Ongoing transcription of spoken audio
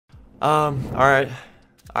Alright.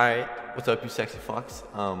 What's up, you sexy fucks?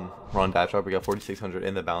 We're on Dash Drop. We got 4,600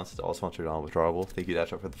 in the balance. It's all sponsored on withdrawable. Thank you, Dash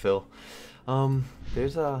Drop, for the fill.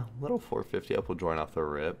 There's a little 450 up. We'll join off the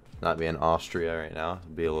rip. Not being Austria right now.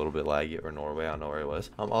 It'll be a little bit laggy, or Norway. I don't know where it was.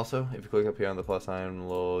 Also, if you click up here on the plus sign,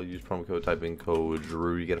 use promo code, type in code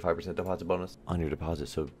Drew, you get a 5% deposit bonus on your deposit.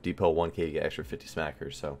 So depot 1K, you get extra 50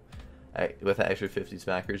 smackers. So with that extra 50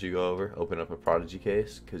 smackers, you go over, open up a Prodigy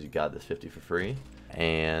case, because you got this 50 for free.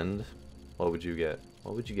 And what would you get?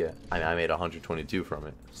 What would you get? I made 122 from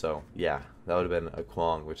it. So yeah, that would have been a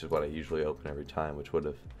Kwong, which is what I usually open every time, which would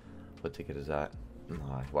have... What ticket is that?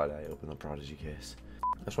 Why did I open the Prodigy case?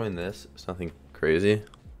 I'm showing this. It's nothing crazy,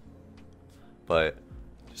 but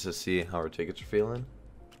just to see how our tickets are feeling.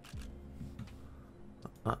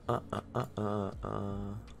 Not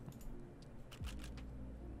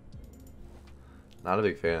a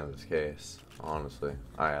big fan of this case, honestly.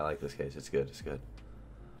 Alright, I like this case. It's good. It's good.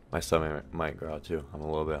 My stomach might growl too. I'm a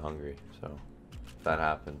little bit hungry, so if that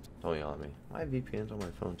happens, don't yell at me. My VPN's on my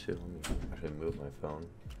phone too. Let me actually move my phone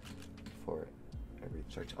before I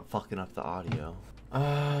restart. I'm fucking up the audio.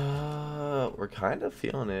 We're kind of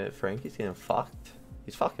feeling it. Frankie's getting fucked.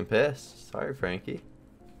 He's fucking pissed. Sorry, Frankie.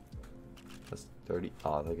 That's 30.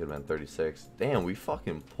 Oh, that could have been 36. Damn, we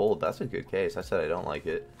fucking pulled. That's a good case. I said I don't like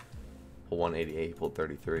it. Pull 188. He pulled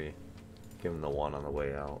 33. Give him the one on the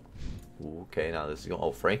way out. Okay, now this is going.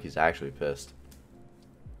 Oh, Frankie's actually pissed.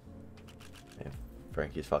 Man,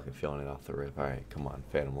 Frankie's fucking feeling it off the rip. Alright, come on.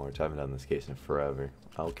 Phantom Lords. I haven't done this case in forever.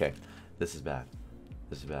 Okay, this is bad.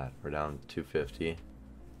 This is bad. We're down 250.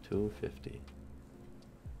 250.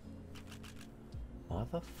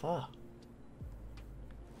 What the fuck?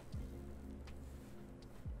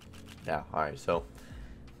 Yeah, alright, so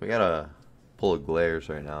we gotta pull a glares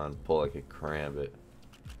right now and pull like a Karambit.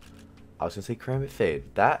 I was gonna say Karambit Fade.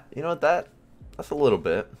 That, you know, that's a little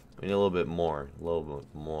bit. We need a little bit more. A little bit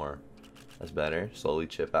more. That's better. Slowly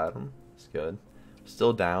chip at him. It's good.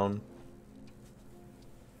 Still down.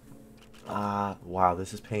 Wow,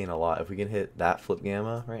 this is paying a lot. If we can hit that flip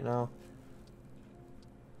gamma right now.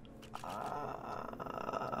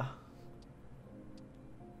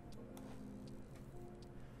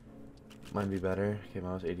 Might be better. Okay,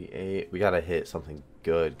 mine was 88. We gotta hit something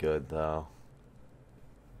good though.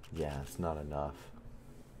 Yeah, it's not enough.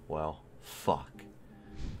 Well, fuck.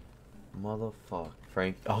 Motherfuck.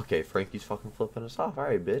 Okay, Frankie's fucking flipping us off.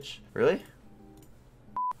 Alright, bitch. Really?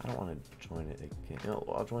 I don't want to join it again. No,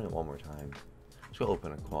 I'll join it one more time. Let's go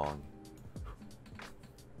open a Kwong.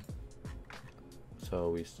 So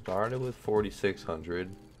we started with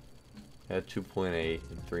 4,600. Had 2.8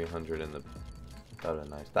 and 300 in the... That would have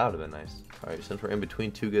been nice. That would have been nice. Alright, since we're in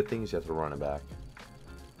between two good things, you have to run it back.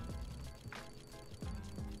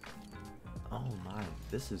 Oh my,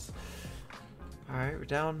 this is... Alright, we're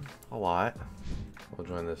down a lot. We'll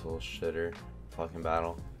join this little shitter fucking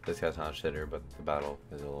battle. This guy's not a shitter, but the battle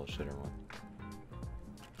is a little shitter one.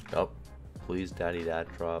 Yup. Please, daddy, dad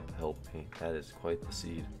drop, help me. That is quite the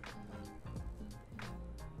seed.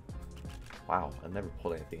 Wow, I've never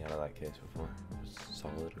pulled anything out of that case before. It was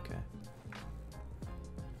solid, okay.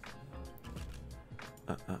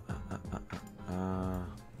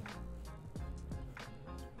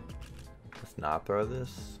 Let's not throw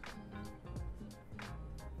this.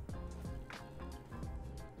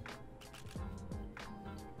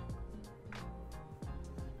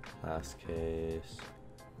 Last case.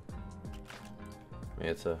 I mean,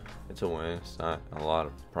 it's a win. It's not a lot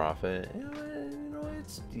of profit. You know,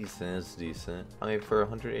 it's decent. It's decent. I mean, for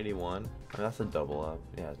 181, I mean, that's a double up.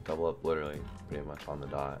 Yeah, double up literally pretty much on the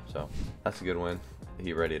dot. So that's a good win.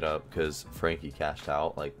 He readied up because Frankie cashed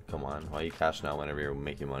out. Like, come on, why are you cashing out whenever you're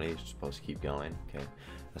making money? You're supposed to keep going. Okay,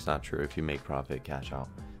 that's not true. If you make profit, cash out.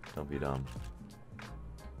 Don't be dumb.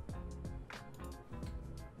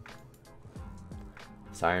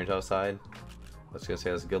 Sirens outside. I was gonna say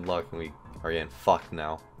that's good luck, and we are getting fucked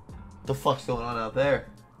now. What the fuck's going on out there?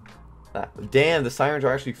 Damn, the sirens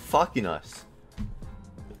are actually fucking us.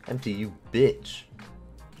 Empty, you bitch.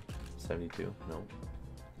 72. Nope.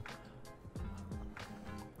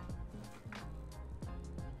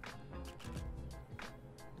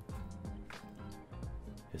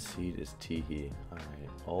 His seed is Teehee. Alright.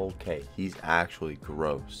 Okay. He's actually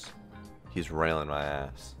gross. He's railing my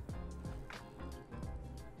ass.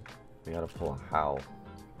 We gotta pull a howl.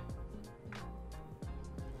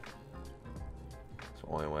 It's the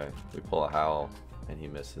only way. We pull a howl and he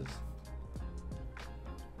misses.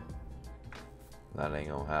 That ain't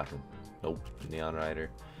gonna happen. Nope. Neon Rider.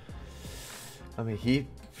 I mean, he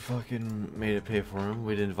Fucking made it pay for him.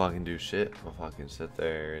 We didn't fucking do shit. We'll fucking sit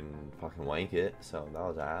there and fucking wank it. So that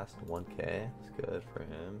was ass. 1K. It's good for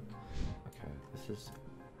him. Okay, this is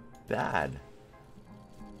bad.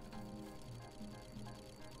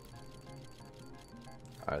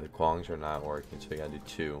 Alright, the Kwongs are not working, so we gotta do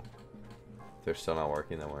 2. If they're still not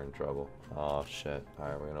working, then we're in trouble. Oh shit.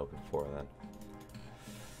 Alright, we're gonna open 4 then.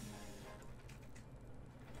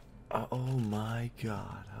 Oh my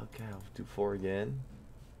god. Okay, I'll do 4 again.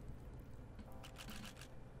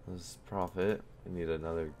 Let's profit. We need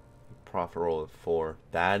another profit roll of 4.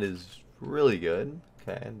 That is really good.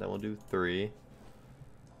 Okay, and then we'll do 3.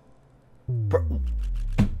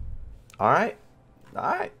 Alright.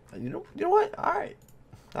 Alright. You know what? Alright.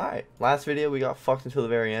 Alright. Last video we got fucked until the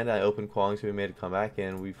very end. I opened Kwong, so we made a comeback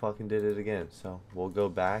and we fucking did it again. So we'll go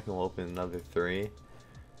back and we'll open another 3.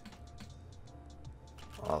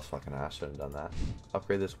 Oh, I was fucking ass. Shouldn't have done that.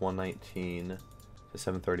 Upgrade this 119 to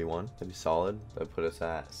 731. That'd be solid. That'd put us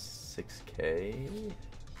at 6K.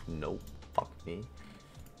 Nope. Fuck me.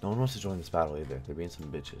 No one wants to join this battle either. They're being some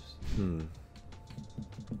bitches.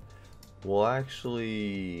 We'll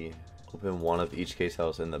actually open one of each case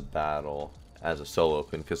house in the battle as a solo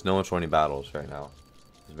open because no one's joining battles right now.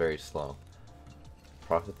 It's very slow.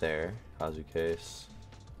 Profit there. Kazu case.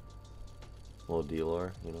 Little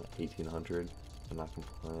dealer. You know, 1800. I'm not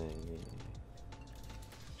complaining.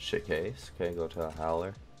 Shit case. Okay, go to a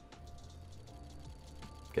howler.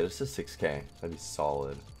 Get us to 6K. That'd be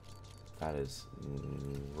solid. That is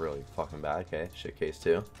really fucking bad. Okay, shit case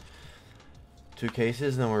too. 2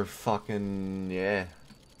 cases, then we're fucking, yeah.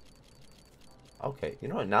 Okay, you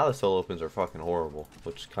know what? Now the solo opens are fucking horrible,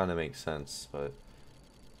 which kind of makes sense, but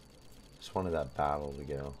just wanted that battle to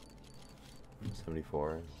go.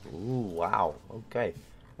 74. Ooh, wow. Okay.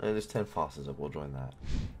 There's 10 fosses up. We'll join that.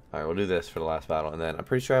 Alright, we'll do this for the last battle, and then I'm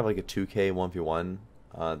pretty sure I have like a 2K 1v1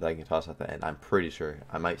 that I can toss at the end. I'm pretty sure.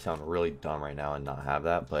 I might sound really dumb right now and not have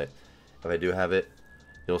that, but if I do have it,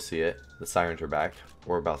 you'll see it. The sirens are back.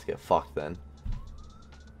 We're about to get fucked then.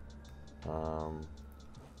 Well,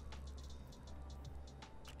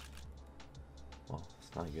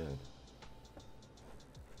 it's not good.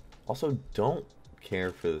 Also, don't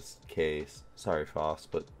care for this case. Sorry, Foss,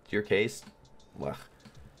 but your case, ugh.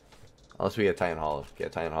 Unless we get Titan Holo.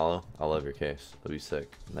 Get Titan Holo. I love your case. It'll be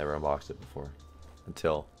sick. Never unboxed it before.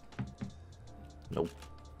 Until. Nope.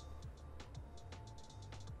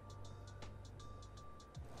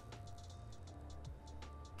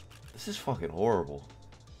 This is fucking horrible.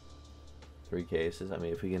 3 cases. I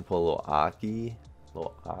mean, if we can pull a little Aki.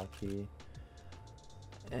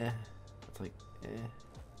 It's like,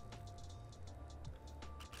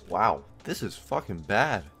 Wow. This is fucking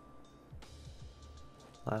bad.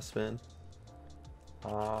 Last spin.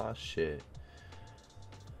 Ah, shit.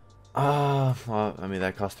 Well, I mean,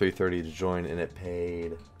 that cost $330 to join, and it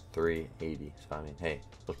paid $380. So, I mean, hey,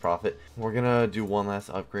 let's profit. We're gonna do one last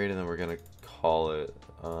upgrade, and then we're gonna call it,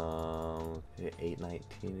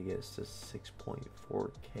 819 to get us to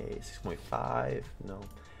 6.4K. 6.5? No.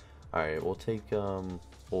 Alright, we'll take,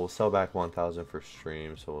 we'll sell back 1,000 for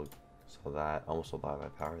stream, so we'll sell that. Almost sold by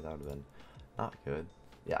power. That would have been not good.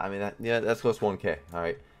 Yeah, I mean, that's close to 1K.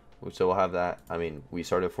 Alright. So we'll have that. I mean, we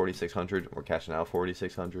started at 4,600. We're cashing out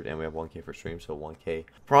 4,600, and we have 1K for stream, so 1K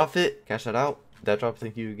profit. Cash that out. That drop.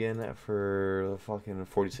 Thank you again for the fucking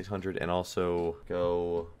 4,600, and also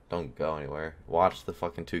don't go anywhere. Watch the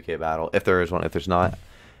fucking 2K battle if there is one. If there's not,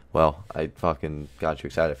 well, I fucking got you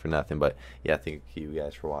excited for nothing. But yeah, thank you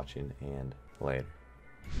guys for watching, and later.